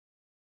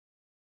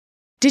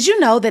Did you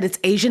know that it's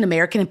Asian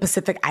American and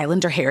Pacific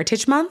Islander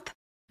Heritage Month?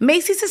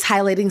 Macy's is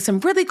highlighting some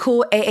really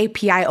cool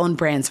AAPI-owned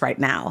brands right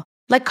now,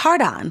 like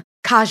Cardon,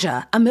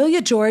 Kaja,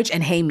 Amelia George,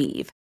 and Hey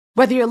Meave.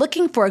 Whether you're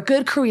looking for a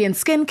good Korean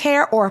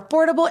skincare or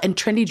affordable and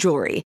trendy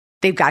jewelry,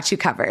 they've got you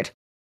covered.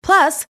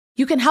 Plus,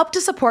 you can help to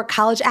support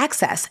college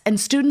access and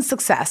student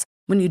success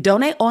when you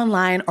donate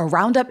online or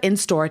round up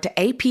in-store to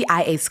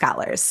APIA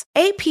scholars.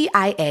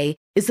 APIA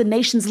is the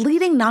nation's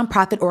leading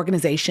nonprofit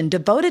organization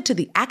devoted to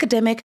the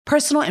academic,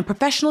 personal, and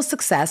professional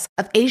success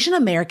of Asian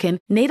American,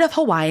 Native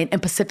Hawaiian,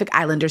 and Pacific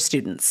Islander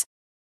students.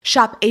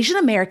 Shop Asian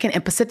American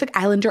and Pacific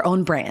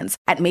Islander-owned brands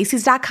at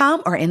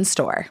Macy's.com or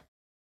in-store.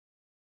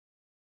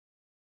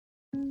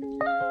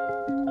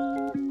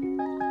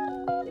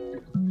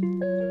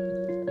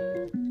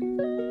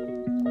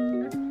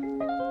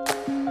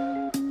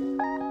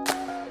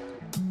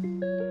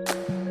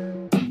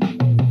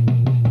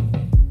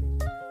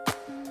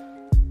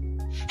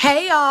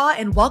 Hey y'all,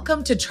 and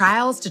welcome to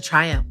Trials to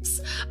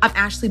Triumphs. I'm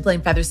Ashley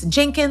Blaine Featherston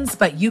Jenkins,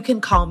 but you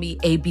can call me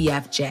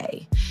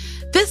ABFJ.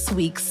 This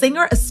week,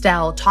 singer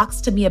Estelle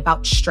talks to me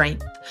about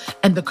strength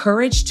and the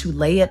courage to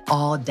lay it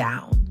all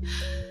down.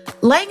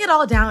 Laying it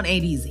all down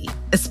ain't easy,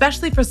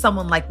 especially for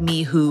someone like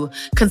me who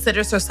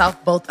considers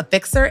herself both a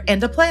fixer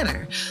and a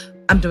planner.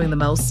 I'm doing the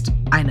most,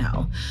 I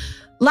know.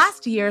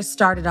 Last year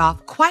started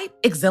off quite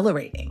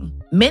exhilarating.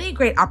 Many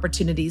great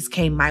opportunities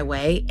came my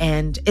way,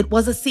 and it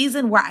was a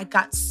season where I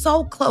got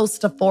so close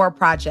to 4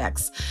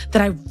 projects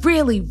that I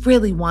really,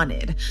 really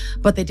wanted,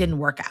 but they didn't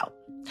work out.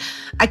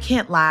 I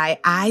can't lie,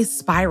 I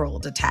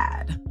spiraled a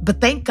tad. But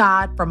thank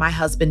God for my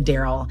husband,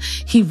 Daryl.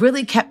 He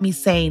really kept me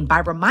sane by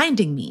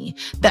reminding me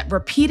that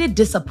repeated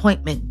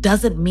disappointment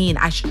doesn't mean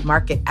I should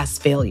mark it as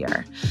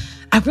failure.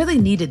 I really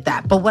needed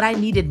that, but what I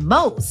needed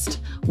most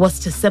was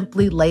to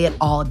simply lay it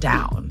all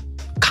down.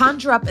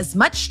 Conjure up as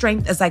much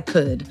strength as I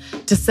could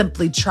to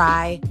simply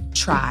try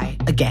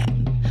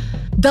again.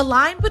 The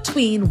line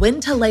between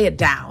when to lay it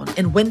down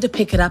and when to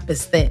pick it up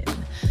is thin.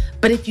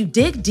 But if you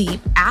dig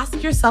deep,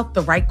 ask yourself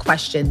the right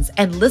questions,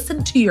 and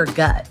listen to your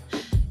gut,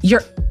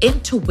 your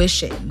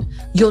intuition,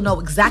 you'll know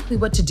exactly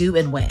what to do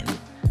and when.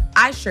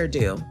 I sure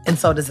do, and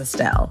so does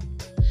Estelle.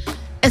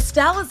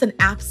 Estelle is an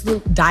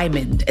absolute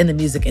diamond in the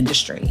music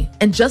industry.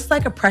 And just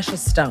like a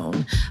precious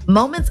stone,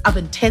 moments of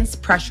intense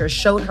pressure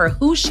showed her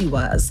who she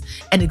was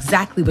and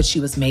exactly what she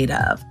was made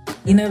of.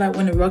 You know, like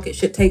when a rocket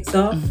ship takes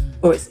off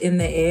or it's in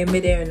the air,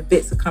 midair, and the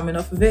bits are coming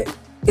off of it?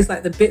 It's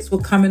like the bits were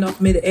coming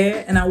off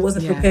midair and I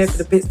wasn't prepared for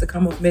the bits to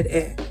come off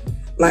midair.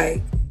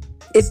 Like,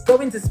 it's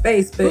going to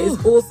space, but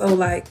it's also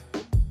like,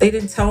 they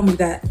didn't tell me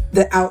that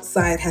the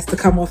outside has to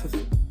come off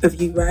of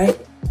you, right?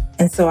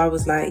 And so I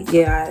was like,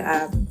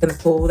 I'm going to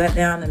pull that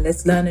down and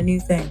let's learn a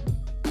new thing.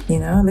 You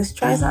know, let's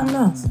try something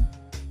else.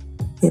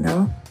 You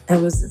know,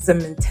 it was some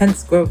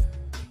intense growth.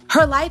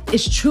 Her life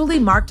is truly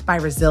marked by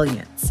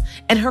resilience,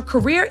 and her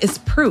career is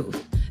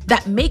proof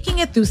that making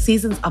it through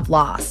seasons of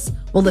loss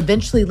will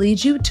eventually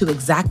lead you to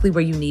exactly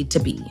where you need to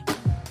be.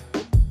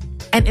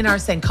 And in our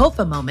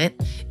Sankofa moment,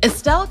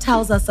 Estelle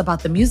tells us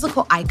about the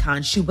musical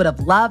icon she would have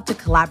loved to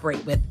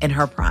collaborate with in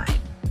her prime.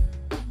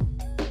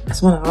 I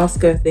just want to ask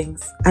her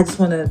things. I just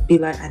want to be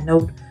like, I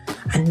know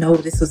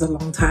this was a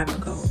long time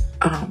ago.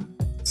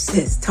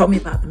 Sis, tell me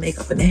about the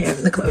makeup and the hair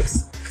and the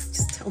clothes.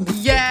 Just tell me.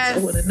 Yes. I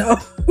want to know.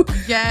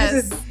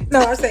 Yes.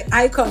 I say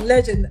icon,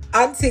 legend,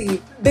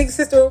 auntie, big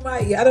sister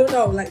almighty. I don't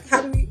know. Like,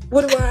 how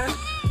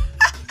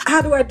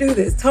do I do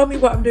this? Tell me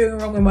what I'm doing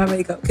wrong with my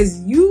makeup.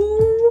 Because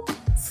you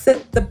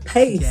set the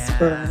pace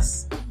for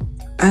us.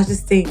 I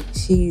just think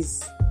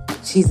she's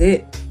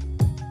it.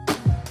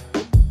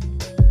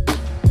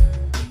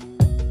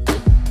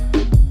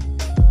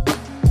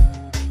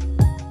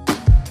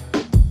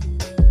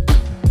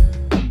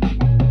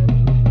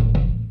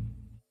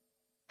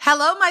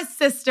 Hello, my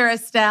sister,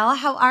 Estelle.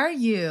 How are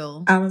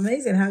you? I'm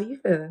amazing. How are you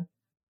feeling?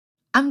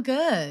 I'm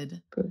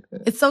good. Good.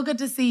 It's so good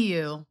to see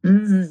you.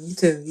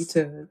 Mm-hmm. You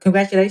too.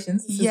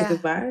 Congratulations. This is a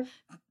good vibe.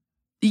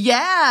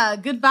 Yeah,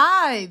 good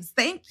vibes.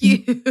 Thank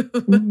you.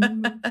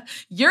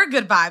 You're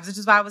good vibes, which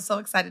is why I was so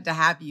excited to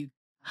have you.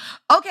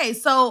 Okay,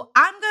 so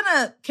I'm going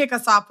to kick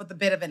us off with a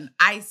bit of an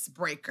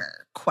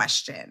icebreaker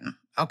question,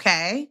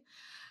 okay?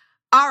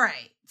 All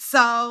right,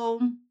 so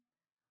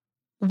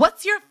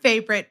what's your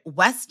favorite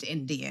West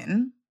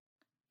Indian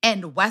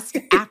and West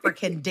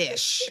African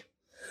dish?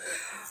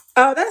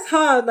 Oh, that's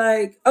hard.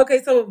 Like,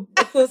 okay, so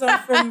of course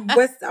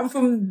I'm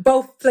from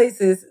both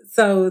places.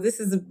 So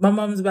my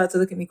mom's about to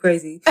look at me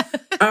crazy.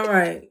 All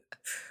right.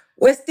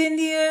 West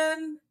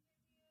Indian.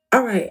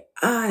 All right.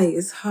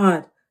 It's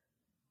hard.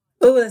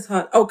 Oh, that's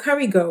hard. Oh,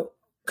 curry goat.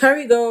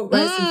 Curry goat,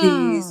 rice and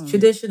peas.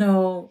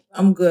 Traditional.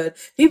 I'm good.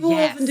 People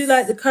often do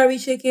like the curry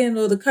chicken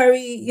or the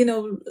curry,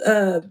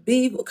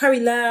 beef or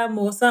curry lamb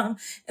or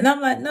something. And I'm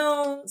like,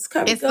 no, it's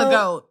curry goat. It's the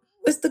goat.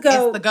 It's the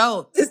goat. It's the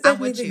goat. It's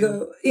definitely the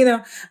goat. You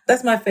know,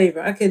 that's my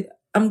favorite.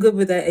 I'm good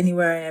with that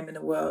anywhere I am in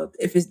the world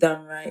if it's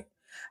done right.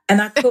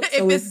 And I cook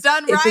so if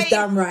it's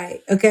done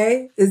right,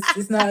 okay?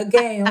 It's not a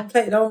game.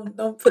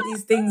 Don't put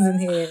these things in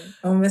here.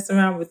 Don't mess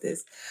around with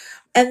this.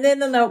 And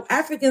then on the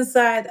African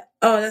side,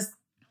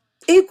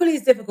 Equally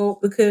as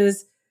difficult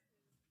because,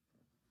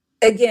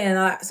 again,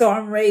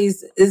 I'm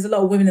raised. There's a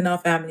lot of women in our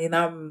family, and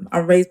I'm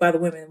raised by the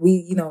women.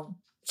 We,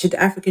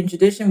 African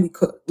tradition. We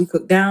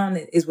cook down.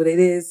 It is what it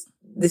is.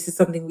 This is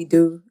something we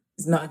do.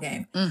 It's not a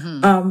game.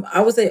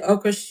 I would say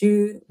okra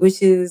stew,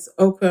 which is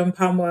okra and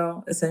palm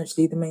oil,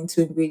 essentially the main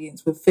two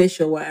ingredients, with fish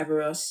or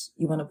whatever else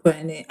you want to put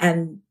in it,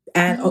 and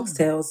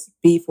oxtails,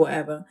 beef,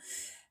 whatever,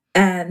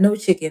 and no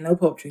chicken, no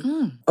poultry.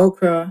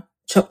 Okra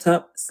chopped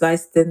up,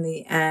 sliced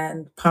thinly,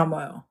 and palm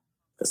oil.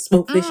 Put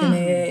smoked fish in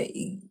it.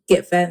 You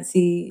get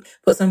fancy.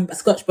 Put some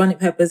Scotch bonnet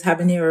peppers,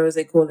 habaneros,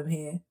 they call them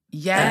here.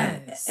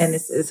 Yes, and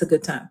it's a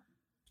good time.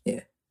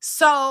 Yeah.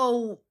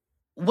 So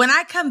when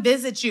I come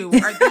visit you,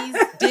 are these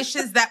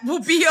dishes that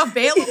will be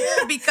available?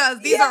 Because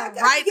these are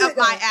right up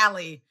my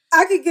alley.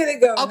 I can get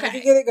it going. Okay. I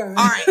can get it going.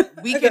 All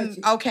right. We can.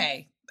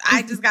 Okay.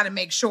 I just got to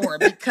make sure,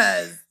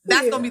 because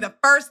that's going to be the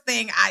first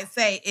thing I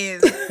say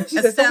is,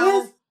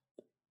 Estelle,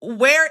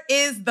 where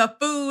is the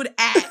food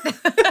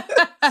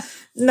at?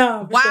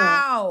 No.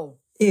 Wow.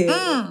 Sure.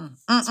 Yeah.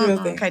 It's a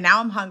real thing. Okay.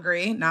 Now I'm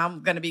hungry. Now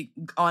I'm going to be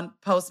on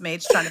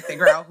Postmates trying to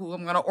figure out who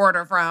I'm going to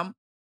order from.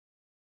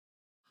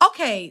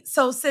 Okay.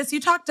 So sis, you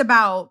talked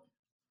about,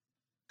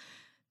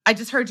 I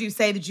just heard you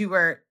say that you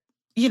were,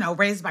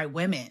 raised by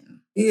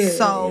women. Yeah.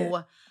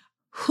 So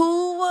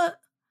who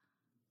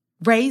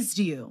raised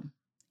you?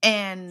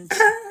 And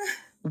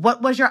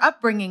what was your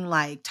upbringing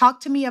like? Talk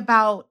to me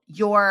about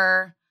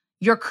your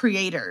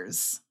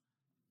creators.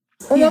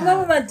 Well, my mom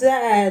and my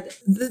dad,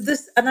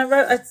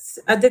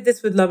 I did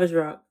this with Lovers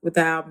Rock, with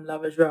the album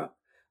Lovers Rock,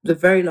 the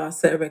very last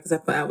set of records I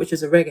put out, which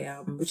was a reggae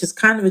album, which is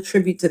kind of a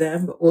tribute to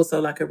them, but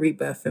also like a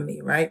rebirth for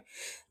me, right?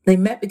 They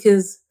met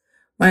because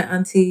my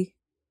auntie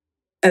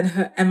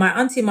and my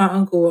auntie and my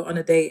uncle were on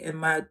a date, and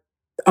my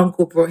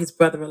uncle brought his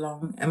brother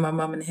along, and my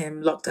mum and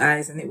him locked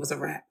eyes, and it was a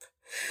wrap.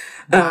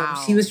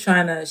 Wow. She was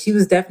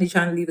definitely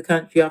trying to leave the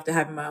country after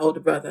having my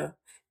older brother,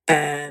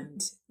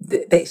 and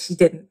she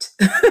didn't.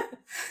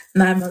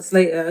 9 months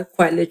later,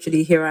 quite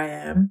literally, here I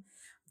am.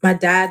 My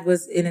dad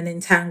was in an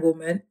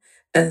entanglement,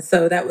 and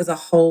so that was a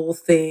whole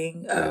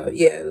thing.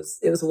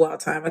 It was a wild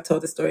time. I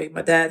told the story.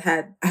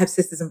 I have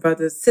sisters and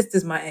brothers,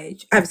 sisters my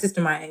age. I have a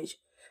sister my age.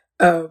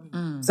 So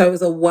it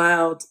was a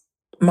wild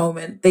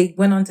moment. They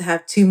went on to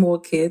have 2 more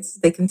kids.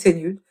 They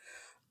continued,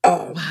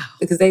 wow.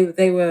 because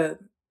they were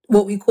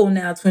what we call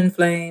now twin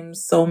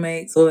flames,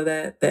 soulmates, all of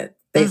that.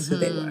 That's who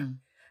they were.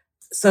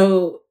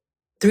 So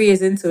 3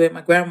 years into it,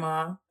 my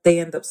grandma, they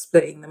end up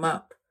splitting them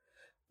up.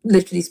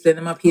 Literally splitting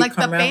them up. He'd like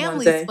come the around family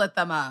one day. Split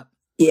them up.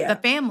 Yeah.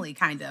 The family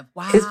kind of.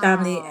 Wow. His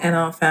family and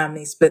our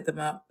family split them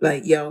up.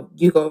 Like, yo,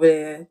 you go over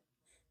there.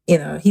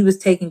 He was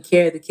taking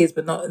care of the kids,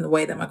 but not in the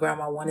way that my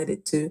grandma wanted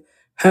it to.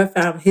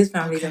 His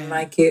family didn't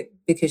like it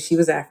because she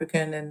was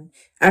African, and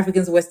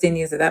Africans and West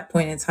Indians at that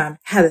point in time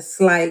had a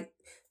slight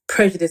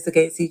prejudice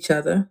against each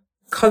other.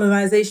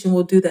 Colonization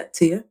will do that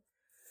to you.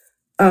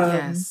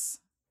 Yes.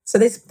 So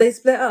they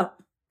split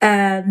up,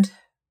 and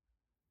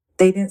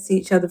they didn't see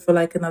each other for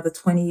like another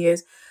 20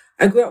 years.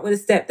 I grew up with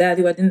a stepdad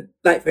who I didn't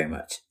like very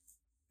much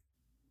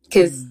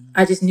because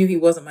I just knew he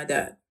wasn't my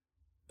dad.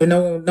 But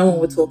no one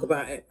would talk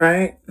about it,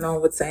 right? No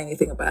one would say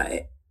anything about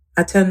it.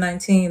 I turned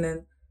 19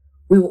 and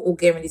we were all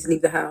getting ready to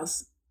leave the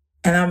house.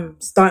 And I'm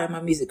starting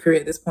my music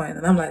career at this point.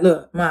 And I'm like,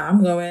 look, Ma,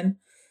 I'm going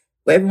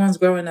where everyone's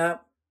growing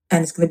up,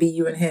 and it's going to be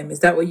you and him. Is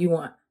that what you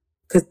want?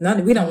 Because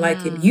we don't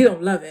like him. You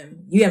don't love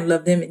him. You haven't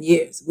loved him in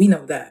years. We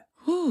know that.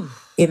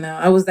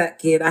 I was that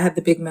kid. I had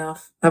the big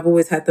mouth. I've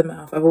always had the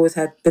mouth. I've always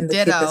been the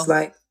kid that's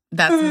like,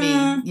 that's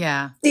me.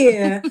 Yeah.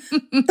 Yeah.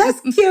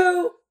 That's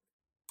cute.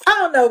 I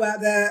don't know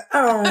about that.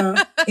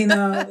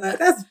 Like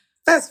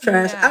that's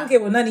trash. Yeah. I don't care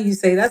what none of you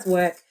say. That's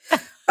whack.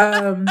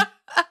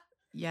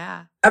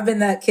 Yeah. I've been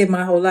that kid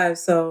my whole life.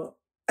 So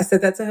I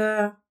said that to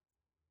her.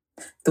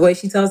 The way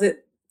she tells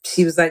it,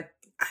 she was like,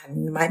 I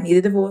might need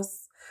a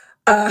divorce.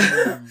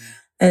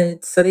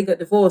 And so they got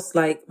divorced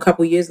like a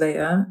couple years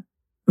later.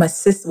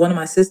 One of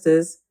my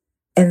sisters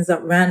ends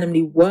up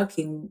randomly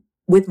working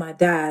with my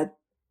dad,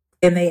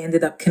 and they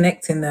ended up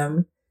connecting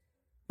them.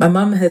 My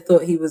mum had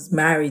thought he was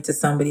married to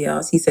somebody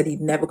else. He said he'd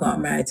never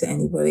gotten married to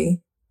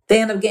anybody. They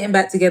ended up getting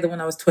back together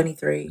when I was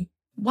 23.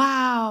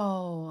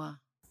 Wow.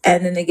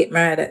 And then they get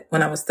married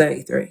when I was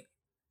 33.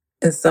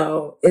 And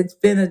so it's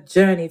been a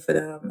journey for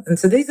them. And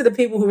so these are the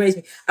people who raised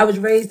me. I was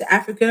raised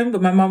African,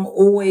 but my mom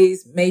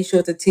always made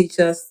sure to teach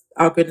us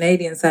our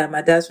Grenadian side.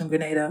 My dad's from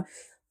Grenada,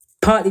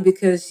 partly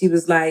because she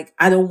was like,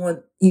 I don't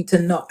want you to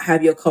not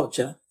have your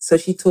culture. So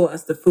she taught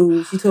us the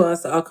food. She taught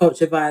us our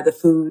culture via the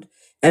food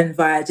and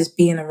via just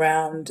being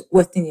around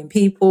West Indian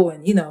people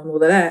and, and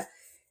all of that.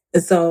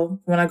 And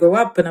so when I grow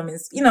up and I'm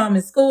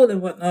in school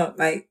and whatnot,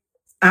 like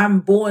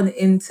I'm born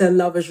into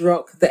Lovers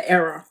Rock,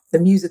 the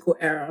musical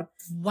era.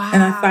 Wow.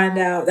 And I find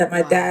out that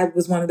my dad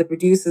was one of the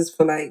producers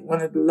for like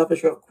one of the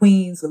Lovers Rock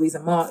queens, Louisa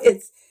Mark.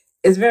 It's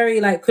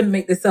very like, couldn't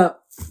make this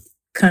up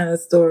kind of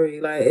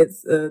story. Like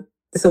it's a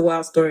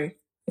wild story.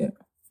 Yeah.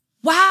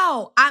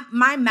 Wow.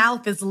 My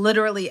mouth is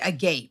literally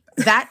agape.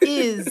 That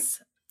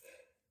is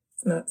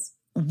it's nuts.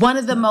 One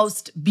of the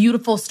most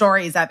beautiful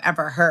stories I've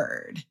ever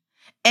heard.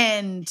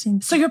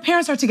 And so your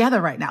parents are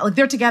together right now. Like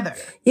they're together.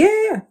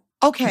 Yeah.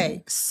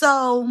 Okay.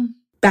 So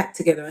back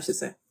together, I should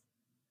say.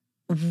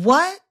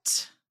 What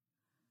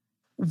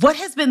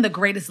has been the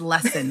greatest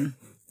lesson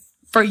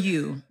for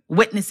you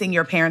witnessing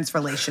your parents'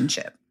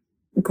 relationship?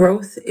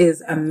 Growth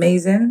is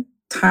amazing.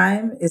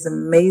 Time is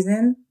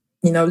amazing.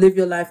 Live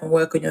your life and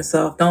work on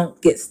yourself.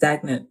 Don't get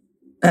stagnant.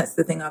 That's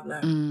the thing I've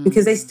learned.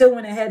 Because they still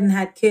went ahead and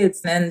had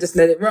kids and just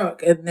let it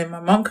rock. And then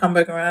my mom come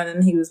back around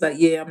and he was like,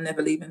 yeah, I'm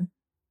never leaving.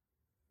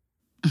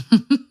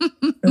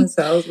 And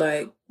so I was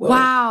like, well,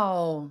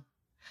 wow.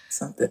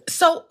 Something.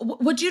 So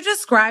would you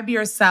describe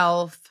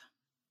yourself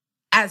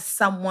as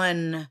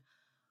someone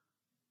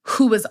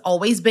who has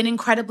always been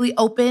incredibly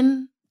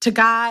open to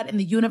God and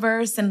the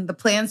universe and the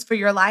plans for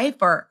your life?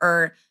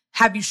 Or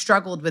have you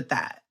struggled with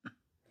that?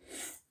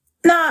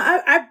 No,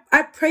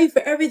 I pray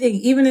for everything,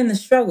 even in the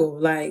struggle.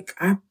 Like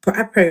I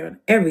pray on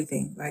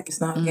everything. Like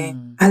it's not a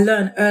game. I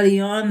learned early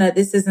on that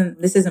this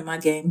isn't my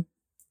game.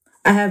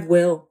 I have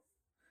will,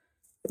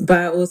 but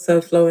I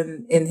also flow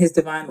in His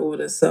divine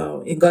order.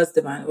 So in God's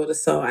divine order.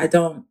 So I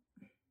don't.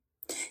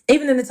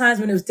 Even in the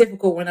times when it was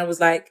difficult, when I was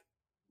like,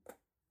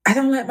 I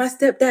don't like my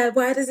stepdad.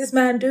 Why does this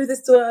man do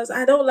this to us?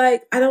 I don't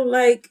like,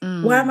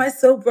 why am I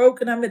so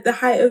broken? I'm at the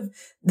height of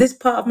this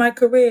part of my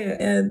career.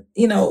 And,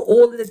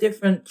 all of the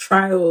different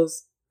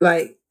trials,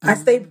 like I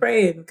stay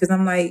praying because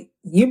I'm like,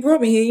 you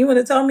brought me here. You want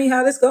to tell me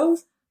how this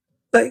goes?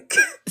 Like,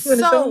 you want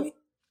to show me?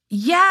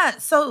 Yeah.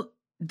 So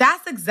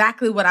that's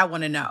exactly what I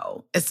want to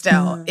know,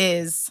 Estelle,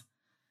 is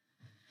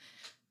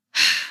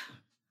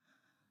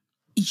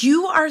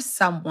you are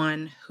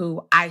someone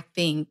who I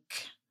think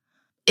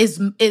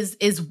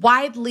is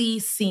widely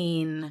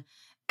seen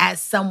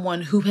as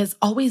someone who has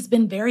always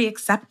been very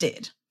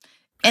accepted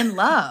and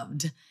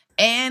loved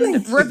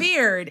and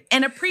revered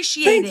and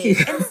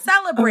appreciated and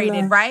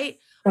celebrated, right?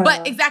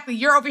 But exactly,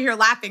 you're over here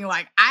laughing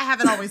like, I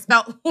haven't always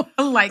felt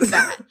like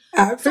that.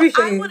 I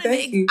appreciate it.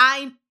 Thank you.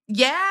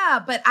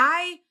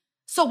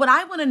 So what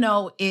I want to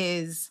know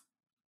is,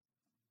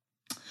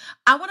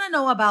 I want to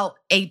know about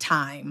a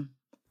time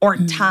or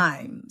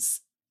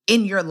times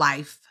in your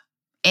life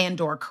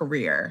and or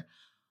career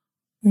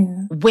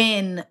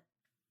when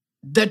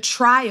the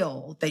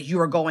trial that you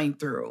were going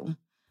through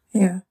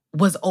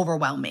was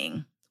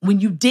overwhelming, when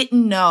you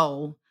didn't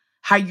know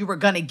how you were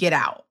going to get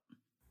out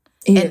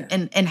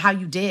and how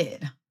you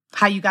did,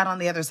 how you got on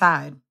the other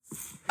side.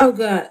 Oh,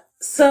 God.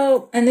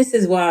 So, and this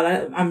is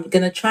wild. I'm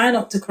going to try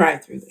not to cry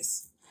through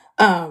this.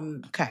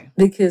 Okay.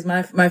 Because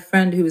my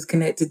friend who was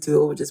connected to it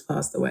all just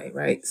passed away,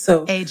 right?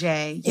 So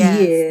AJ,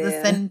 yes. Yeah.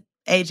 Listen,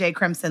 AJ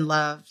Crimson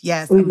Love.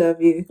 Yes. We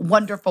love you.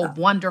 Wonderful,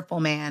 wonderful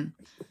man.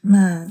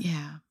 Man.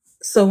 Yeah.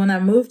 So when I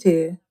moved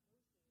here,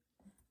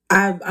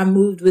 I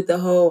moved with the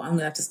whole, I'm going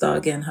to have to start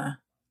again, huh?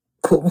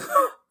 Cool.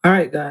 All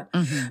right, God.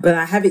 But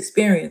I have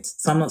experience,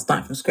 so I'm not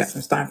starting from scratch.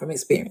 I'm starting from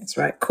experience,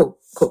 right? Cool.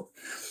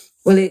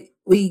 Well,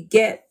 we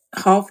get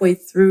halfway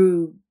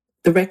through,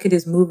 the record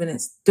is moving,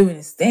 it's doing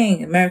its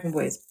thing. American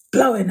Boy is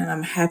blowing and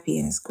I'm happy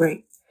and it's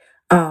great.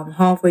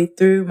 Halfway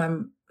through,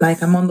 I'm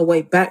on the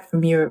way back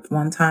from Europe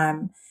one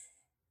time.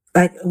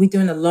 Like we're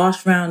doing the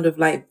last round of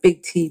like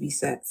big TV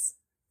sets,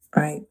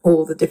 right?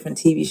 All the different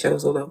TV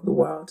shows all over the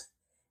world.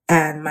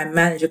 And my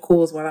manager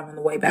calls while I'm on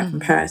the way back from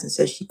Paris and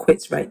says she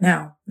quits right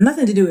now.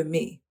 Nothing to do with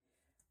me.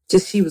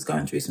 Just she was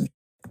going through some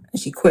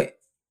and she quit.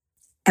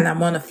 And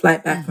I'm on a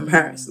flight back from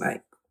Paris.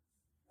 Like,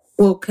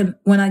 well,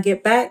 when I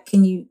get back,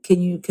 can we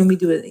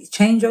do a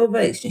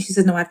changeover? She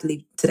said, no, I have to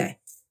leave today.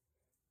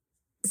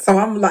 So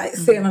I'm like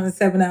sitting on a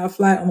 7-hour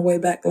flight on the way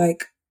back,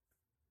 like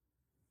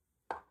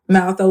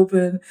mouth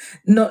open,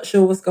 not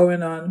sure what's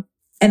going on.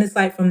 And it's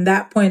like from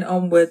that point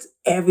onwards,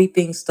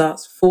 everything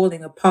starts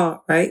falling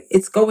apart, right?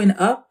 It's going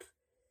up,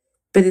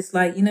 but it's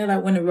like,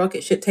 like when a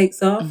rocket ship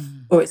takes off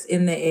or it's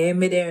in the air,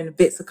 midair, and the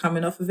bits are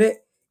coming off of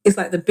it. It's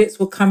like the bits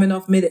were coming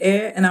off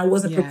midair and I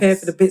wasn't prepared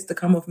for the bits to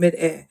come off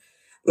midair.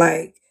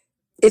 Like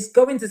it's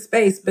going to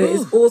space, but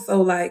it's also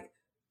like,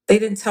 they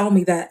didn't tell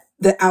me that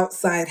the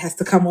outside has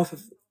to come off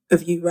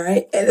of you,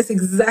 right? And it's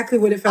exactly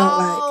what it felt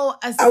like.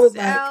 Estelle. I was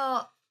like,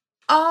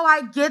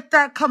 I get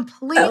that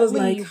completely. I was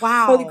like,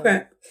 wow. Holy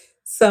crap.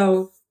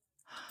 So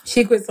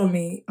she quits on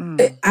me.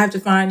 I have to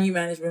find new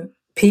management.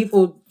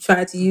 People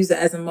try to use it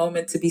as a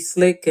moment to be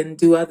slick and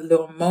do other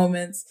little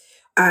moments.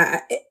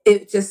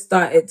 It just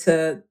started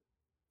to,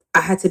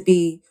 I had to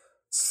be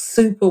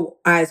super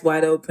eyes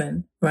wide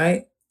open,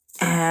 right?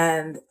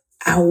 And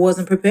I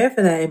wasn't prepared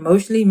for that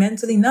emotionally,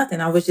 mentally, nothing.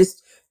 I was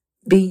just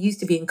being used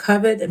to being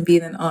covered and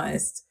being an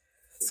artist.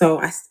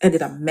 So I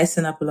ended up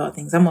messing up a lot of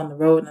things. I'm on the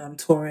road and I'm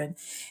touring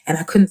and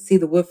I couldn't see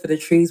the wood for the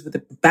trees with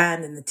the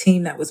band and the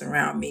team that was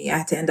around me. I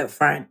had to end up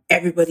firing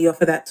everybody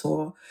off of that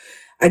tour.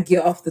 I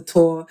get off the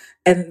tour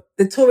and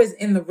the tour is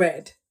in the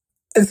red.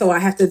 And so I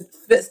have to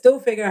still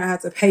figure out how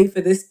to pay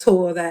for this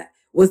tour that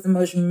was the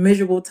most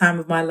miserable time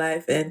of my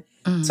life. And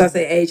so I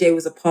say AJ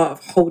was a part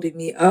of holding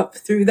me up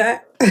through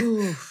that.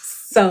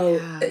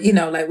 So,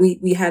 like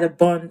we had a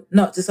bond,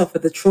 not just off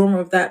of the trauma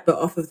of that, but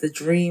off of the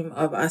dream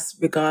of us,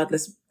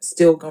 regardless,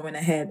 still going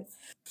ahead.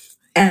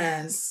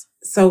 And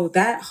so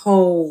that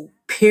whole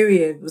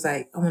period was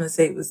like, I want to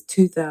say it was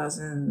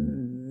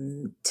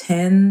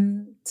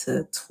 2010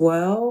 to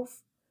 12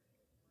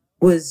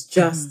 was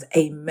just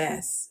a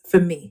mess for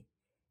me.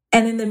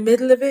 And in the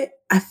middle of it,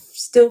 I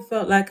still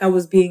felt like I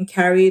was being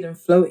carried and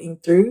floating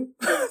through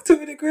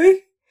to a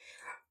degree.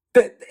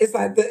 But it's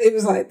like it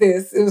was like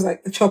this. It was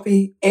like the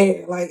choppy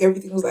air. Like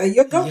everything was like,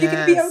 you're going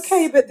to be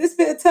okay. But this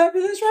bit of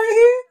turbulence right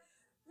here,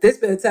 this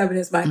bit of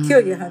turbulence might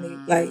kill you, honey.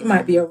 Like it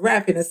might be a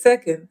wrap in a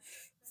second.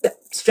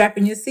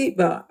 Strapping your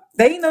seatbelt.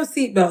 There ain't no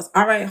seatbelts.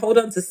 All right, hold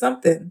on to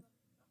something.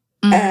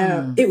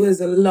 It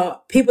was a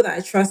lot. People that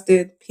I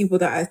trusted, people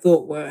that I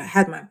thought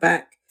had my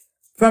back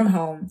from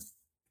home,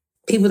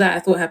 people that I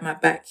thought had my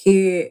back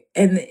here.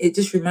 And it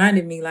just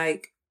reminded me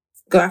like,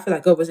 God, I feel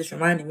like God was just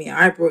reminding me,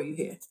 I brought you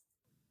here.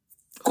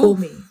 Call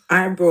me.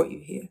 I brought you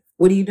here.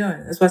 What are you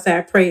doing? That's why I say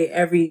I pray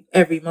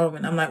every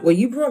moment. I'm like, well,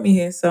 you brought me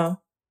here. So,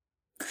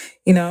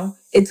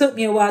 it took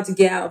me a while to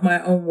get out of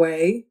my own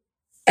way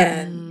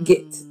and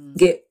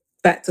get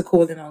back to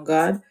calling on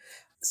God.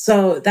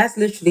 So that's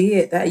literally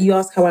it. That you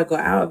asked how I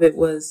got out of it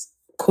was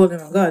calling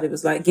on God. It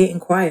was like getting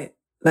quiet.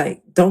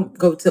 Like, don't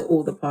go to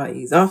all the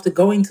parties. After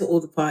going to all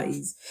the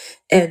parties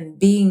and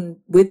being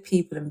with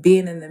people and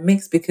being in the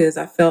mix, because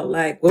I felt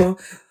like, well,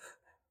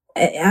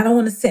 I don't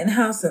want to sit in the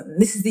house and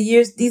these are the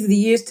years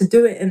to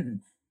do it.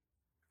 And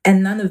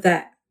none of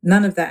that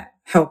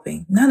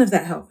helping.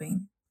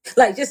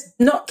 Like just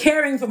not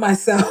caring for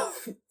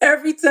myself.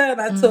 Every turn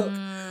I took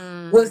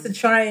was to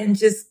try and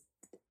just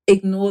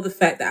ignore the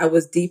fact that I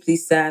was deeply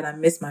sad. I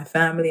miss my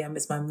family. I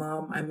miss my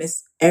mom. I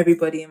miss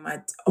everybody in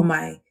my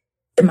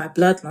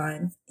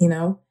bloodline,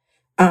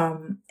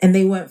 and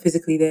they weren't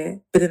physically there.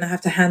 But then I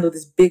have to handle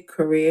this big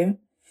career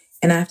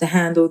and I have to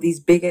handle these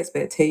big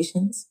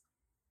expectations.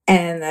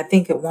 And I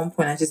think at one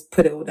point I just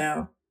put it all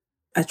down.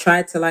 I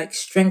tried to like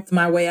strengthen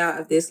my way out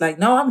of this. Like,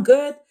 no, I'm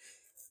good.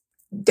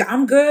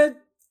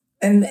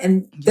 And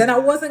then I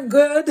wasn't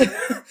good,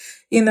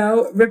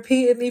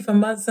 repeatedly for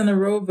months in a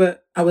row,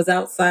 but I was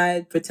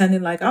outside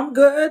pretending like I'm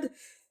good.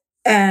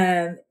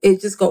 And it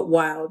just got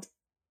wild.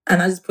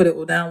 And I just put it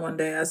all down one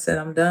day. I said,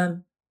 I'm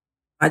done.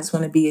 I just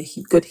want to be a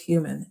good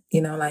human,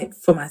 like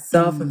for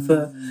myself and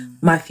for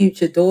my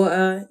future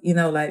daughter,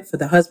 like for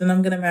the husband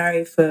I'm going to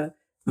marry, for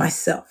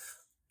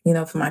myself,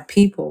 for my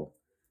people,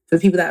 for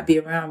the people that be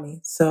around me.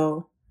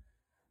 So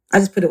I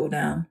just put it all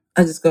down.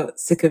 I just got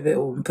sick of it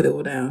all and put it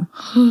all down.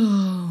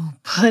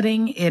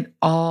 Putting it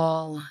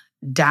all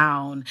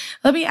down.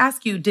 Let me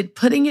ask you, did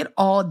putting it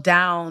all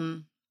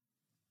down,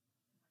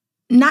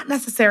 not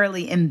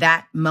necessarily in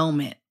that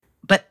moment,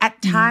 but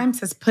at times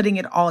has putting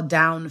it all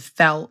down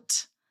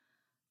felt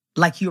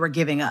like you were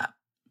giving up?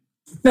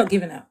 Not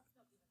giving up.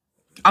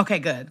 Okay,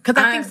 good. Because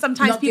I think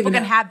sometimes people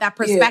can have that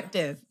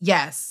perspective.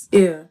 Yeah. Yes.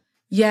 Yeah.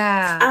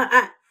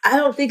 Yeah. I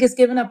don't think it's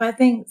giving up. I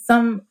think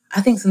some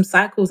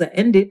cycles are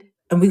ended,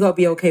 and we gotta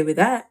be okay with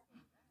that.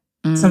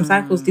 Some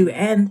cycles do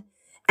end.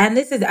 And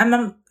this is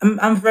I'm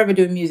forever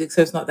doing music,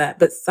 so it's not that.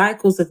 But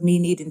cycles of me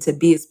needing to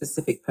be a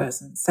specific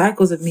person,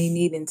 cycles of me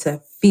needing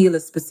to feel a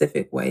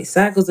specific way,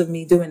 cycles of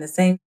me doing the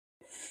same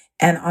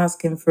and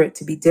asking for it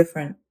to be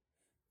different,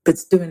 but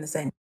it's doing the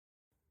same.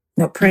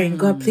 Praying,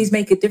 God, please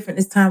make it different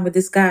this time with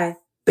this guy,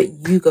 but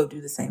you go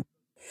do the same.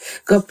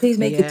 God, please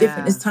make it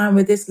different this time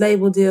with this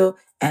label deal,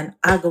 and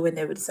I go in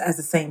there as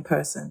the same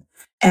person.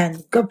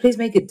 And God, please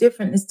make it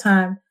different this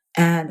time,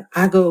 and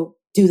I go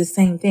do the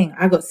same thing.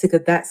 I got sick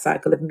of that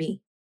cycle of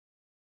me.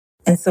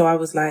 And so I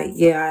was like,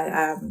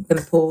 I'm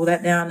going to pull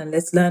that down and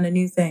let's learn a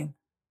new thing.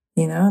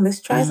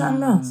 Let's try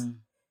something else.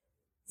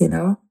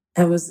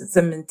 It was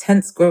some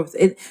intense growth.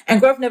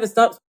 And growth never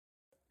stops.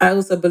 I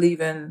also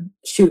believe in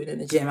shooting in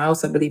the gym. I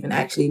also believe in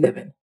actually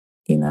living,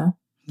 and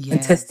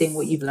testing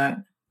what you've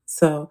learned.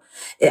 So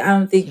I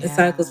don't think the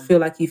cycles feel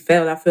like you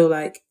failed. I feel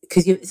like,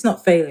 because it's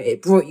not failure.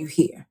 It brought you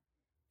here.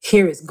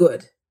 Here is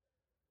good.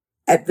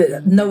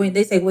 Knowing,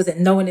 they say,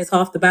 knowing is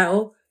half the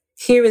battle?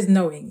 Here is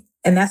knowing.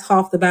 And that's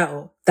half the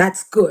battle.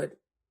 That's good.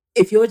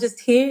 If you're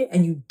just here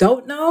and you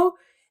don't know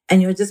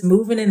and you're just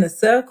moving in a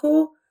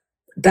circle,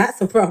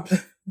 that's a problem.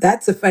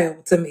 That's a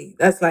fail to me.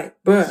 That's like,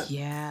 bruh,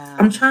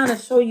 I'm trying to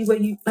show you where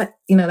you,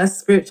 that's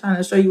spirit trying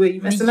to show you where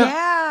you're messing up.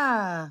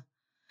 Yeah.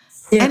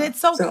 And it's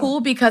so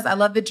cool because I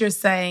love that you're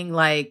saying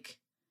like,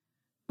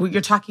 what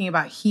you're talking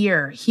about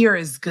here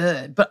is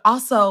good, but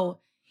also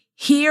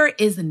here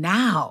is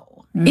now.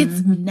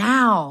 It's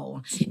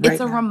now. Right,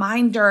 it's a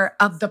reminder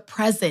of the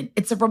present.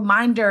 It's a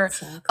reminder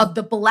of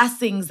the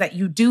blessings that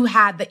you do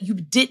have that you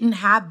didn't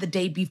have the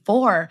day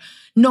before,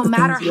 no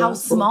matter how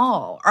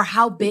small or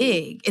how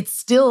big. It's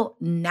still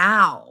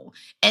now.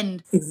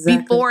 And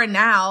before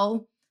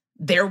now,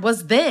 there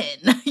was then.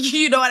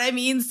 You know what I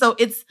mean? So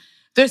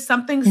there's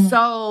something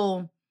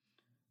so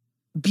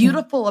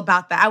beautiful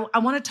about that. I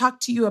want to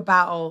talk to you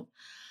about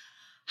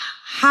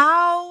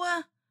how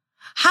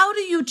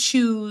do you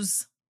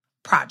choose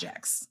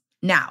projects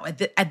now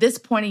at this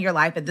point in your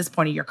life, at this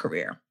point in your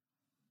career?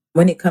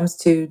 When it comes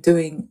to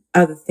doing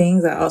other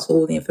things, I ask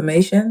all the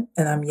information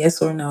and I'm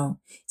yes or no.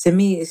 To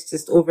me, it's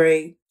just all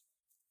very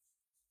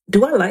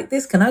do I like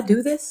this? Can I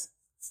do this?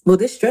 Will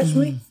this stretch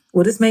me?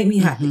 Will this make me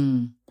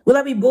happy? Will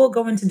I be bored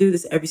going to do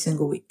this every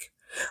single week?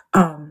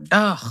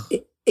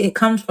 It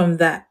comes from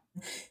that.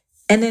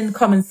 And then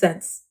common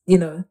sense,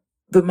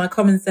 but my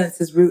common sense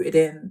is rooted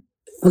in,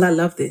 will I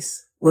love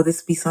this? Will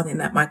this be something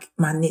that my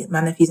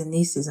nephews and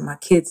nieces and my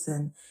kids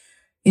and,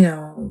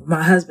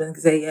 my husband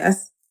can say,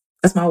 yes,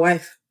 that's my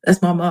wife.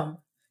 That's my mom.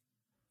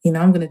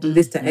 I'm going to do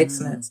this to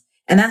excellence.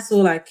 And that's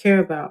all I care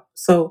about.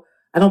 So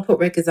I don't put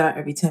records out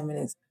every 10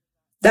 minutes.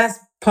 That's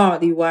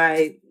partly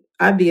why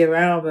I be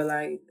around, but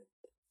like,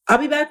 I'll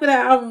be back with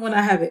that album when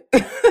I have it.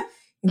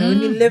 Let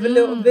me live a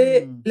little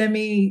bit. Let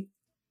me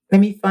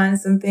find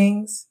some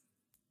things.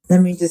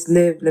 Let me just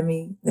live. Let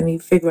me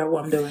figure out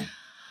what I'm doing.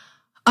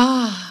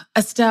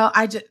 Estelle,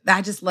 I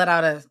just let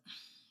out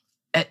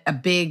a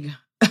big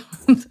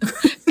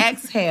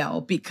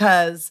exhale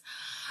because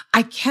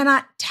I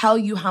cannot tell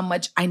you how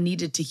much I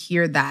needed to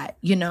hear that.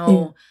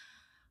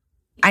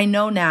 I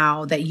know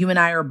now that you and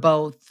I are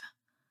both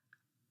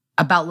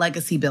about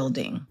legacy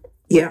building.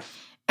 Yeah.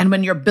 And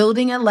when you're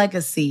building a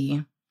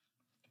legacy,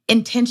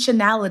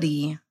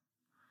 intentionality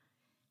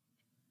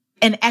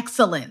and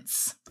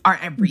excellence are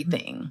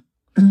everything.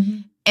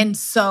 And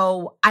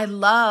so I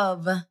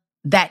love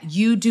that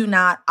you do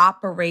not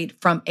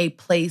operate from a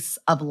place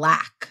of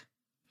lack.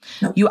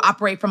 Nope. You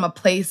operate from a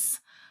place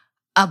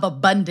of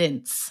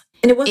abundance.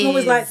 And it wasn't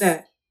always like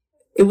that.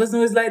 It wasn't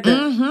always like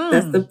that.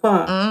 That's the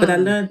part. But I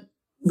learned,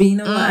 but you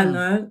know what I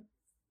learned?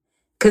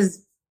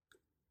 Because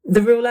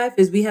the real life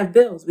is we have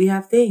bills, we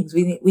have things,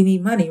 we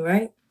need money,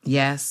 right?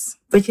 Yes.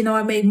 But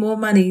I made more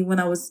money when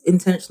I was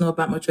intentional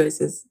about my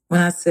choices. When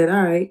I said,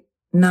 all right,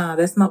 nah,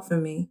 that's not for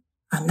me.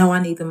 I know I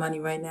need the money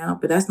right now,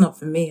 but that's not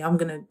for me.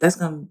 That's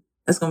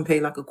gonna pay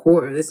like a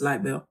quarter of this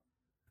light bill.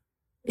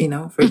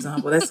 For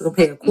example, that's gonna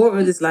pay a quarter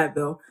of this light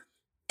bill.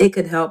 It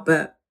could help,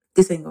 but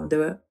this ain't gonna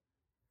do it.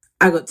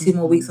 I got 2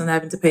 more weeks on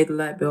having to pay the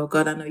light bill.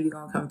 God, I know you're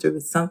gonna come through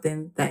with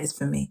something that is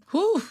for me.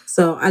 Whew.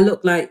 So I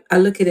look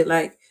at it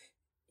like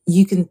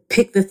you can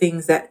pick the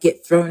things that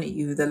get thrown at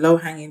you, the low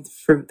hanging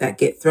fruit that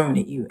get thrown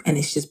at you, and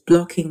it's just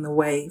blocking the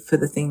way for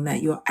the thing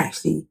that you're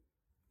actually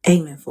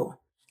aiming for.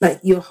 Like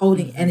you're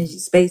holding energy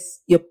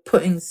space, you're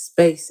putting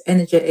space,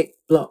 energetic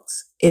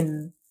blocks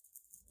in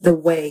the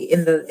way,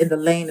 in the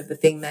lane of the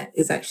thing that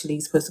is actually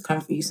supposed to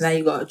come for you. So now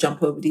you got to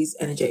jump over these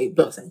energetic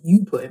blocks that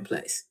you put in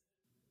place.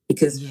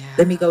 Because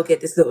let me go get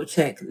this little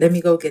check. Let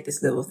me go get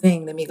this little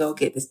thing. Let me go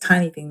get this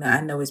tiny thing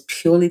that I know is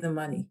purely the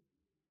money.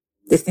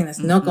 This thing that's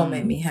not going to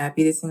make me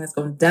happy. This thing that's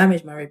going to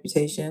damage my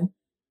reputation.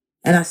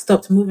 And I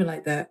stopped moving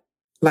like that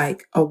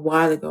like a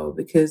while ago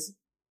because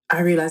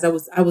I realized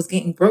I was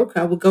getting broke.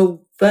 I would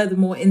go I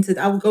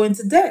would go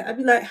into debt. I'd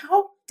be like,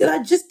 how did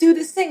I just do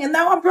this thing? And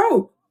now I'm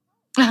broke.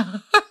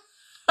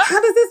 How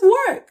does this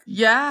work?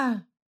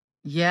 Yeah.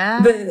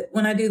 But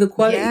when I do the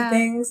quality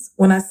things,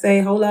 when I say,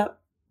 hold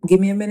up, give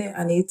me a minute,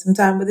 I need some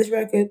time with this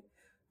record.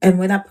 And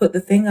when I put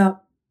the thing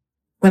up,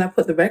 when I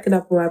put the record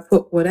up or I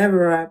put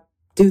whatever, or I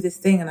do this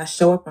thing and I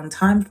show up on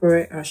time for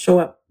it, or I show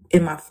up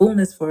in my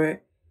fullness for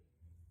it,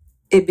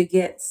 it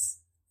begets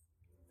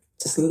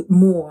just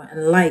more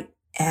and light.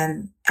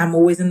 And I'm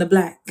always in the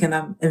black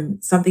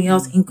and something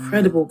else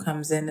incredible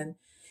comes in. And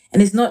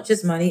it's not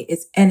just money,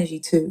 it's energy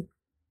too.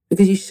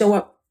 Because you show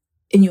up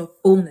in your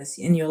fullness,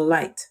 in your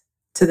light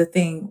to the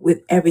thing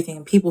with everything.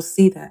 And people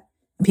see that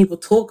and people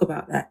talk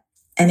about that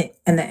and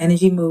the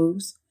energy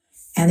moves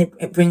and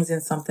it brings in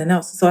something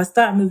else. So I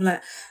started moving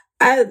like,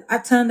 I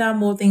turned down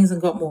more things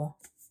and got more.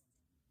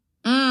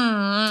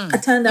 I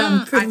turned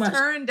down pretty much. I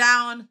turned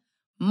down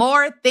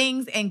more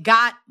things and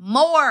got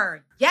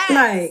more.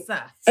 Yes.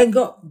 And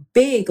got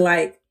big,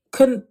 like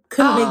couldn't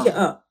make it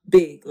up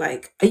big.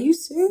 Like, are you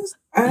serious?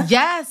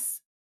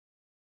 Yes.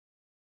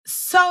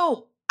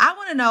 So I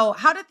want to know,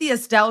 how did the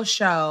Estelle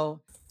show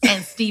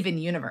and Steven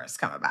Universe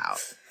come about?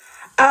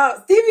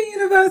 Steven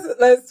Universe,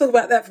 let's talk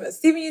about that first.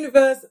 Steven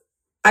Universe,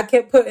 I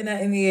kept putting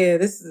that in the air.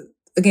 This is,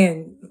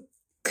 again,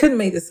 couldn't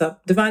make this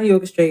up. Divinely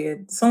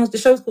orchestrated. The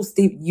show's called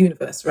Steven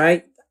Universe,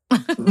 right?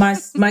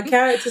 My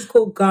character's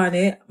called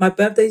Garnet. My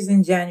birthday's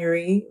in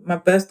January. My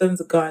birthstones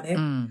are Garnet.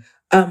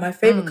 My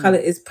favorite color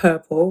is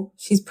purple.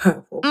 She's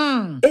purple.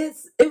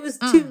 It was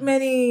too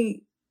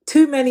many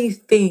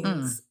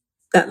things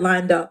that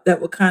lined up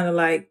that were kind of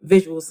like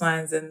visual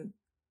signs and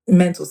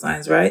mental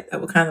signs, right?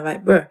 That were kind of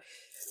like, bruh.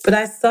 But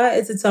I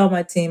started to tell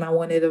my team I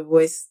wanted a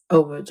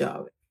voice-over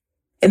job.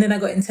 And then I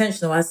got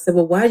intentional. I said,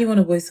 well, why do you want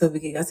a voice-over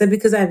gig? I said,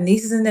 because I have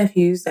nieces and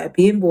nephews that are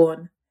being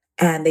born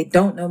and they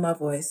don't know my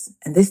voice.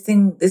 And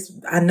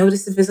I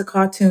noticed if it's a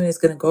cartoon, it's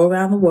going to go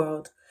around the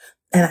world.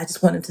 And I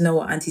just wanted to know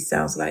what Auntie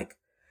sounds like.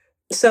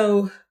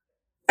 So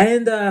I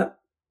ended up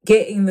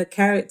getting the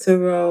character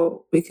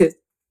role because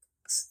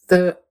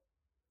the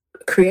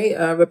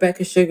creator,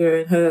 Rebecca Sugar,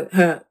 and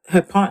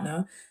her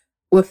partner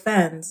were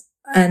fans.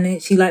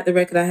 And she liked the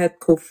record I had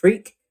called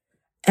Freak.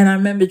 And I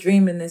remember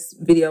dreaming this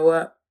video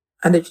up.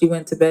 I literally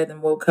went to bed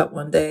and woke up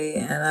one day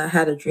and I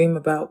had a dream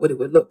about what it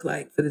would look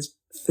like for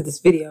this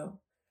video.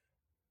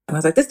 And I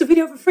was like, this is the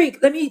video for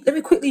Freak. Let me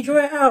quickly draw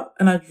it out.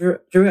 And I drew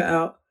it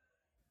out.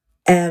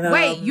 And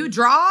wait, you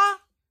draw?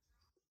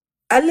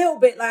 a little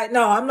bit like,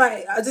 no, I'm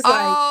like, I just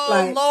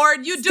like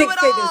Lord, you do it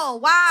figures. all.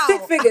 Wow.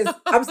 Stick figures.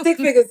 I'm stick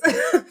figures.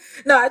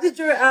 No, I just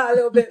drew it out a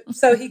little bit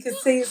so he could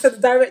see, so the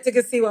director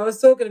could see what I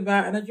was talking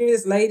about. And I drew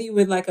this lady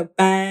with like a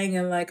bang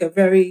and like a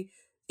very,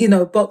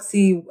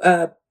 boxy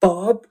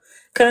bob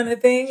kind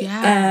of thing.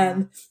 Yeah.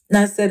 And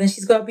I said, and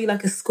she's got to be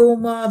like a school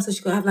mom. So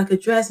she's got to have like a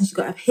dress and she's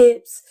got to have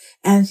hips.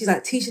 And she's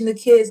like teaching the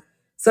kids.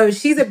 So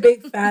she's a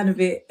big fan of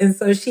it. And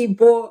so she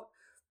brought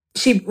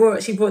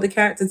the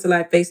character to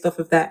life based off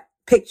of that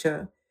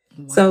picture.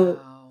 Wow. So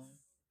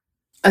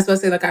I was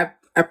supposed to say, like,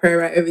 I pray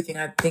about everything.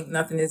 I think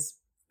nothing is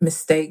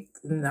mistake,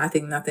 and I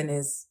think nothing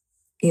is,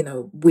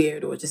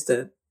 weird or just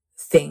a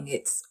thing.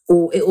 It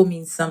all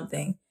means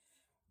something.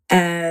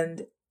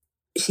 And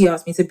she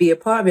asked me to be a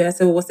part of it. I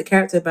said, well, what's the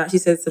character about? She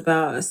said it's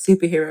about a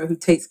superhero who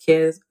takes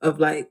care of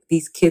like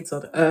these kids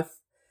on Earth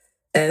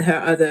and her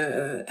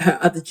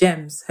other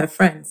gems, her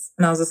friends.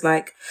 And I was just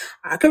like,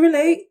 I can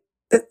relate.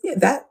 Yeah,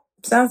 that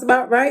sounds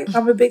about right.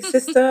 I'm a big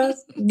sister.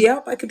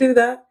 Yep, I could do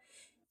that.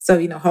 So,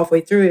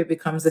 halfway through it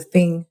becomes a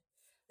thing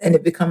and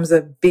it becomes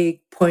a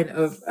big point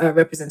of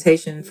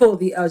representation for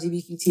the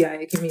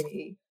LGBTQIA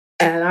community.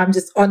 And I'm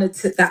just honored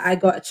that I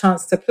got a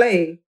chance to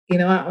play,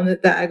 I'm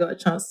honored that I got a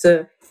chance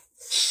to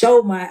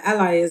show my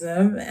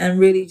allyism and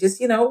really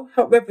just,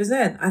 help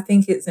represent. I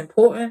think it's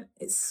important.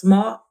 It's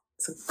smart.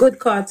 It's a good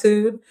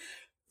cartoon.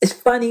 It's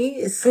funny.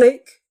 It's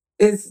slick.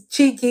 It's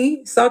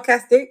cheeky,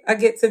 sarcastic. I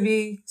get to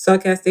be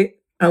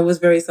sarcastic. I was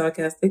very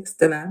sarcastic,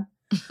 still am.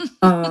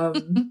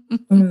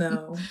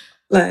 No,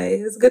 like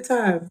it's a good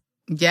time.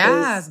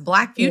 Yes,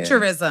 Black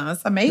futurism. Yeah.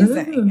 It's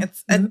amazing.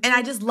 Mm-hmm. And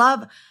I just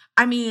love,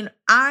 I'm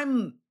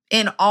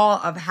in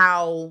awe of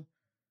how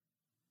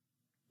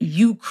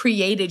you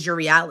created your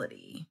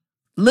reality.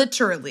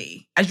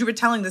 Literally, as you were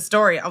telling the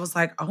story, I was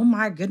like, oh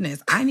my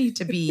goodness, I need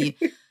to be,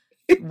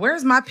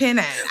 where's my pen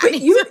at? I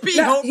need to be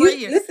over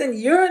here. Listen,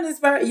 you're an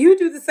inspired, you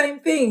do the same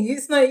thing.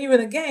 It's not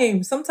even a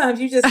game. Sometimes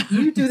you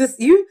do this,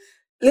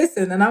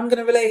 listen, and I'm going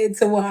to relate it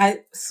to what I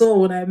saw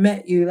when I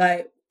met you.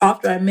 Like,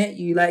 after I met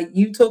you, like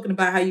you talking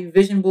about how you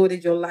vision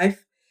boarded your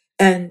life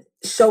and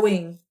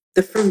showing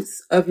the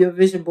fruits of your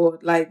vision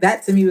board. Like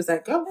that to me was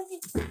like, oh,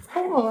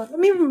 hold on, let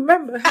me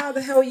remember how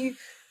the hell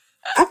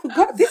I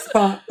forgot this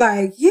part.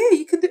 Like, yeah,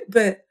 you can do,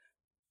 but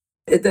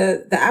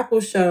the Apple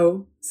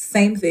show,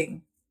 same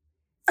thing.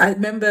 I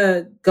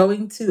remember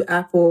going to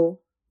Apple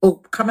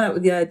or coming up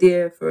with the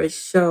idea for a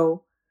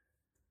show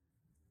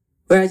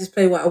where I just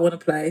play what I want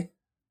to play.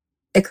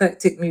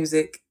 Eclectic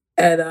music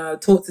and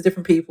talk to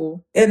different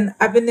people. And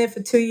I've been there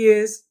for 2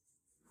 years.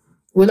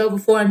 Well over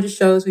 400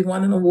 shows. We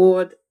won an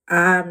award.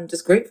 I'm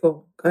just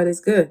grateful. God is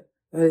good.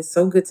 God is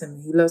so good to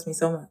me. He loves me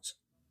so much.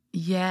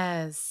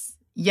 Yes.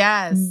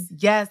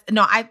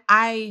 No,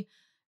 I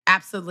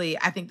absolutely,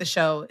 I think the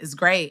show is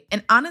great.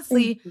 And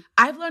honestly,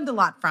 I've learned a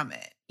lot from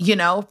it.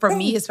 For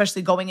me,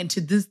 especially going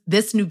into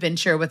this new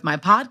venture with my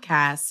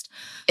podcast,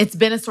 it's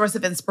been a source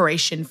of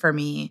inspiration for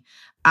me.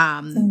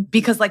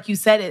 Because like you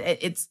said,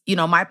 it's,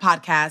 my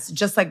podcast,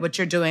 just like what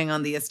you're doing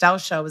on the Estelle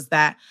show, is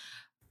that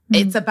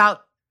it's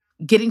about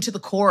getting to the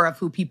core of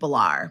who people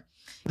are.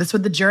 That's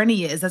where the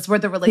journey is. That's where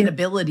the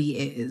relatability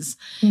is.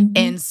 Mm-hmm.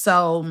 And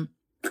so.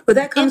 But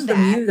that comes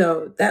from you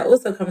though. That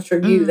also comes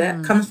from you.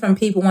 That comes from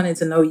people wanting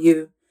to know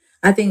you.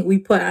 I think we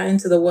put out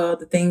into the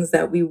world the things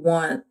that we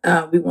want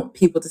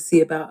people to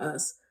see about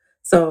us.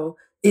 So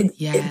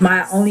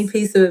my only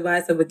piece of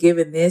advice I would give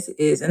in this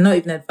is, and not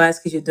even advice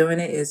because you're doing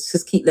it, is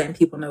just keep letting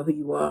people know who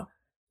you are.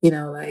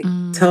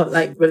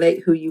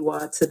 Relate who you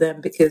are to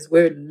them, because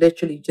we're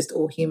literally just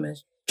all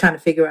humans trying to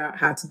figure out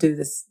how to do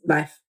this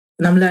life.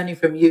 And I'm learning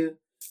from you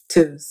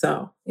too.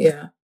 So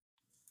yeah.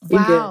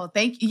 Wow.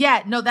 Thank you.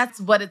 Yeah, no, that's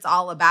what it's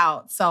all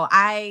about. So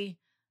I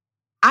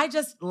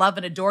just love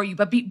and adore you.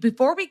 But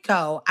before we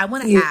go, I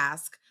want to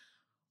ask,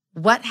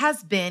 what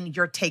has been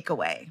your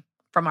takeaway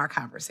from our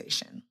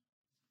conversation?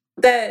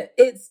 That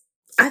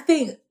I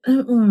think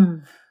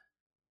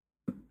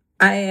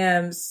I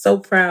am so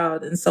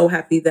proud and so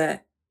happy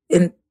that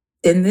in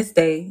this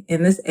day,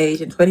 in this age,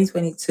 in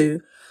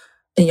 2022,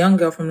 a young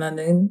girl from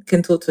London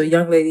can talk to a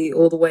young lady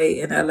all the way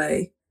in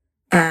LA,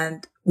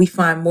 and we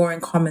find more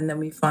in common than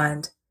we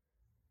find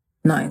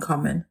not in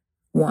common.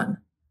 1.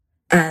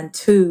 And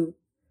 2,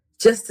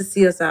 just to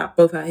see us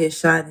both out here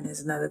shining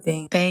is another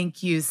thing.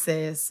 Thank you,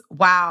 sis.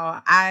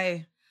 Wow.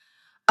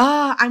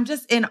 I'm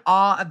just in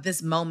awe of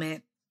this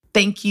moment.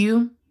 Thank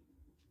you.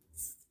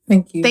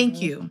 Thank you.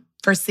 Thank you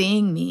for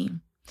seeing me.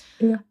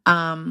 Yeah.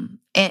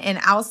 And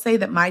I'll say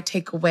that my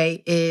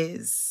takeaway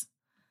is,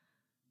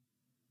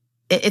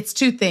 it's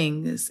 2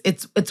 things.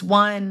 It's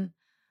 1,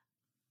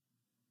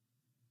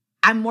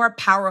 I'm more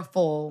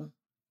powerful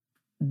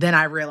than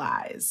I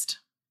realized.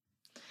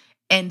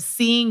 And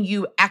seeing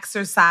you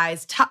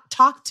exercise,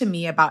 talk to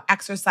me about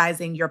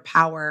exercising your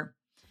power,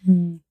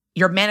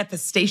 your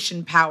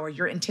manifestation power,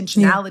 your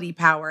intentionality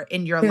power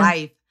in your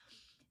life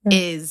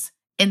is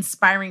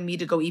inspiring me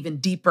to go even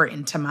deeper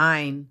into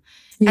mine.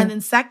 Yeah. And then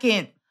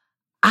 2nd,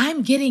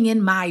 I'm getting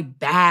in my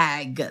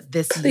bag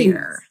this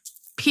year.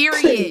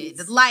 Period.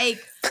 Please.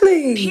 Like,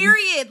 Please.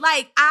 period.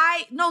 Like,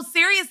 no,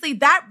 seriously,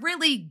 that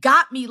really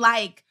got me.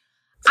 Like,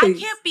 Please. I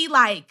can't be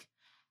like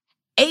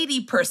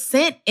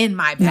 80% in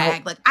my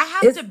bag. Like, I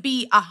have to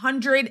be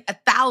 100,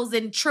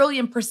 1,000,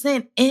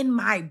 trillion% in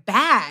my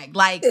bag.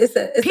 Like, it's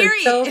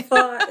period.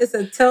 It's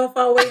a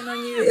Telfar waiting on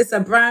you. It's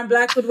a Brian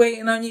Blackwood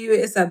waiting on you.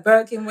 It's a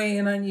Birkin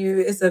waiting on you.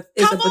 It's a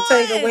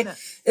Bottega waiting.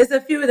 It's a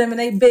few of them, and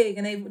they big,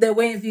 and they're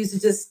waiting for you to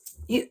just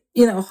you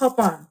know hop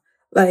on,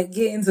 like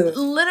get into it.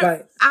 Literally,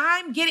 right.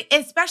 I'm getting,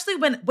 especially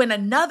when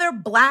another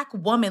Black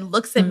woman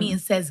looks at me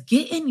and says,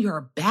 "Get in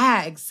your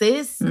bag,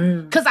 sis,"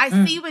 because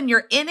I see when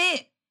you're in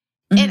it.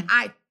 And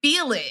I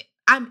feel it.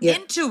 I'm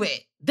into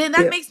it. Then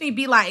that makes me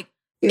be like,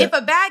 if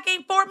a bag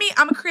ain't for me,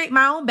 I'm going to create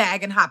my own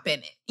bag and hop in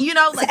it. You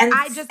know, like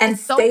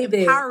it's so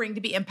empowering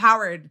to be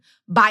empowered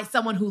by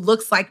someone who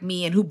looks like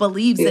me and who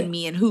believes in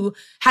me and who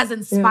has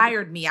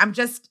inspired me.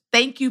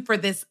 Thank you for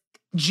this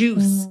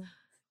juice.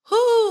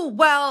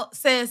 Well,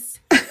 sis,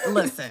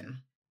 listen.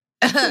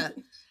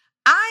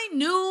 I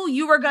knew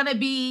you were going to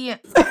be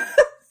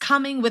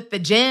coming with the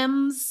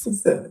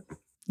gems.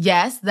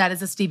 Yes, that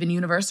is a Steven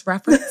Universe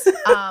reference.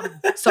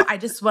 So I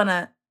just want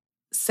to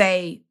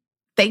say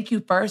thank you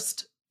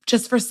first,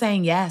 just for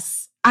saying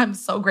yes. I'm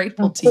so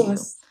grateful to you.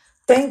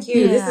 Thank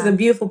you. Yeah. This is a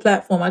beautiful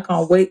platform. I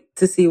can't wait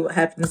to see what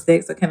happens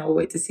next. I cannot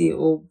wait to see it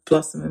all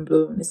blossom and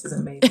bloom. This is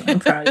amazing. I'm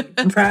proud of you.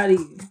 I'm proud of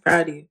you.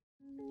 Proud of you.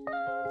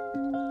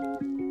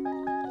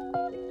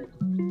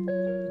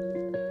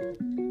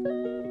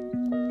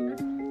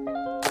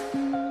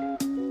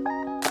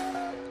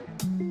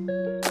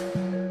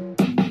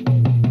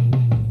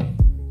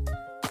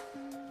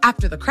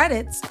 After the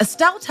credits,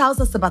 Estelle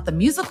tells us about the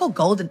musical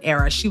golden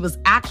era she was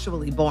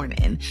actually born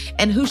in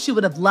and who she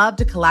would have loved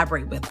to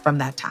collaborate with from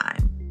that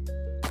time.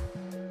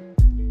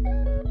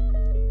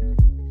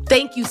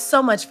 Thank you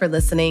so much for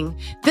listening.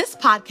 This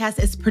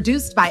podcast is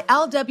produced by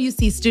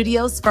LWC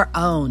Studios for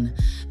OWN.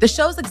 The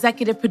show's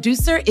executive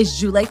producer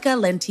is Juleka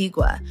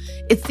Lantigua.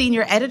 Its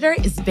senior editor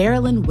is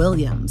Verilyn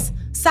Williams.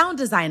 Sound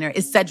designer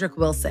is Cedric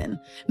Wilson.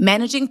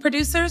 Managing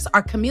producers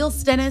are Camille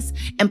Stennis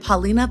and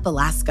Paulina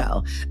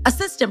Velasco.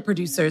 Assistant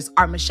producers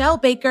are Michelle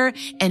Baker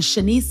and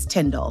Shanice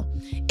Tyndall.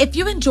 If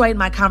you enjoyed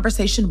my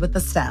conversation with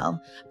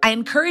Estelle, I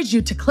encourage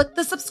you to click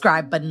the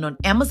subscribe button on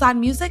Amazon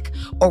Music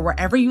or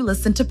wherever you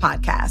listen to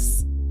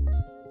podcasts.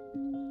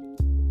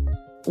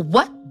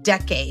 What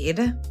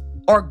decade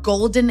or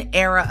golden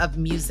era of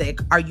music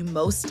are you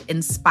most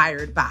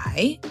inspired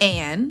by?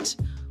 And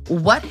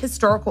what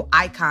historical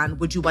icon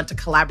would you want to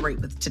collaborate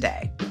with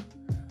today?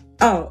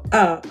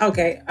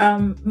 Okay.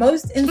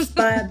 Most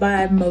inspired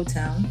by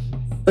Motown,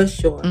 for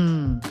sure.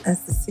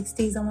 That's the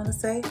 60s, I want to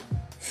say.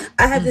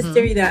 I have this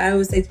theory that I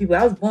always say to people,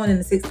 I was born in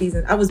the 60s,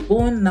 and I was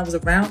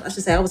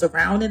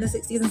around in the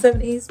 60s and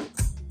 70s.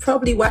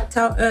 Probably wiped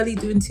out early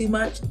doing too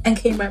much and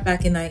came right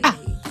back in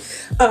 1980.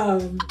 I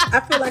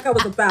feel like I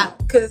was about,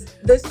 because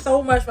there's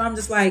so much where I'm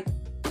just like,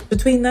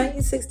 between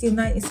 1960 and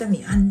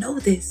 1970, I know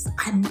this.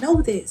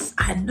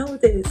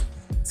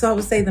 So I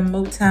would say the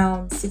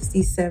Motown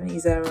 60s,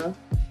 70s era.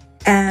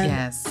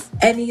 And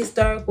any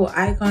historical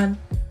icon,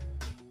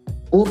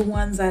 all the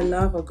ones I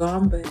love are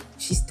gone, but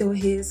she's still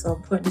here, so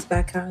I'm putting this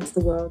back out into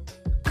the world.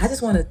 I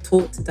just want to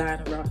talk to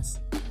Diana Ross.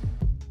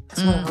 I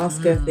just want to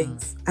ask her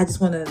things. I just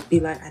want to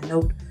be like, I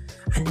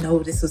know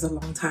this was a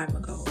long time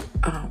ago.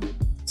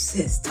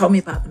 Sis, tell me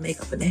about the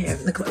makeup and the hair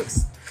and the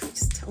clothes.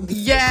 Just tell me.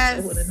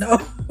 Yes. I want to know.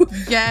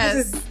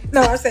 Yes.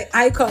 I say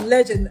icon,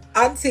 legend,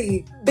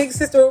 auntie, big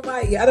sister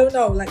almighty. I don't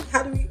know. Like,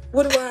 how do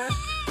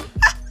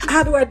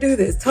I do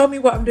this? Tell me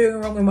what I'm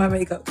doing wrong with my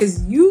makeup.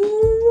 Because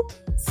you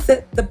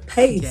set the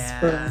pace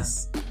for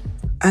us.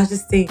 I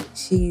just think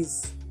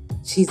she's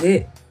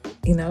it,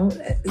 you know?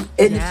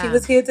 And if she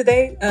was here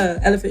today,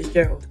 Ella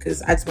Fitzgerald,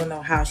 because I just want to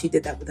know how she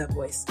did that with her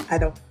voice.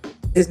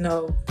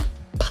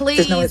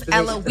 Please,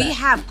 Ella, we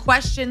have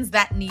questions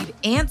that need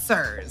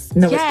answers.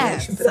 No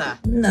explanation for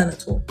that. None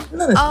at all.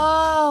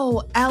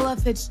 Oh, Ella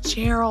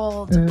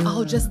Fitzgerald.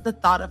 Oh, just the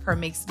thought of her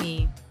makes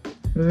me...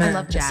 I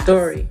love jazz.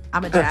 Story.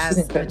 I'm a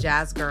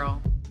jazz girl.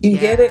 You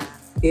get it?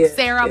 Yeah.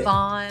 Sarah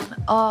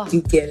Vaughan. Oh.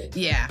 You get it.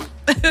 Yeah.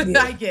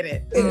 I get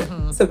it.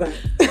 Yeah. So bad.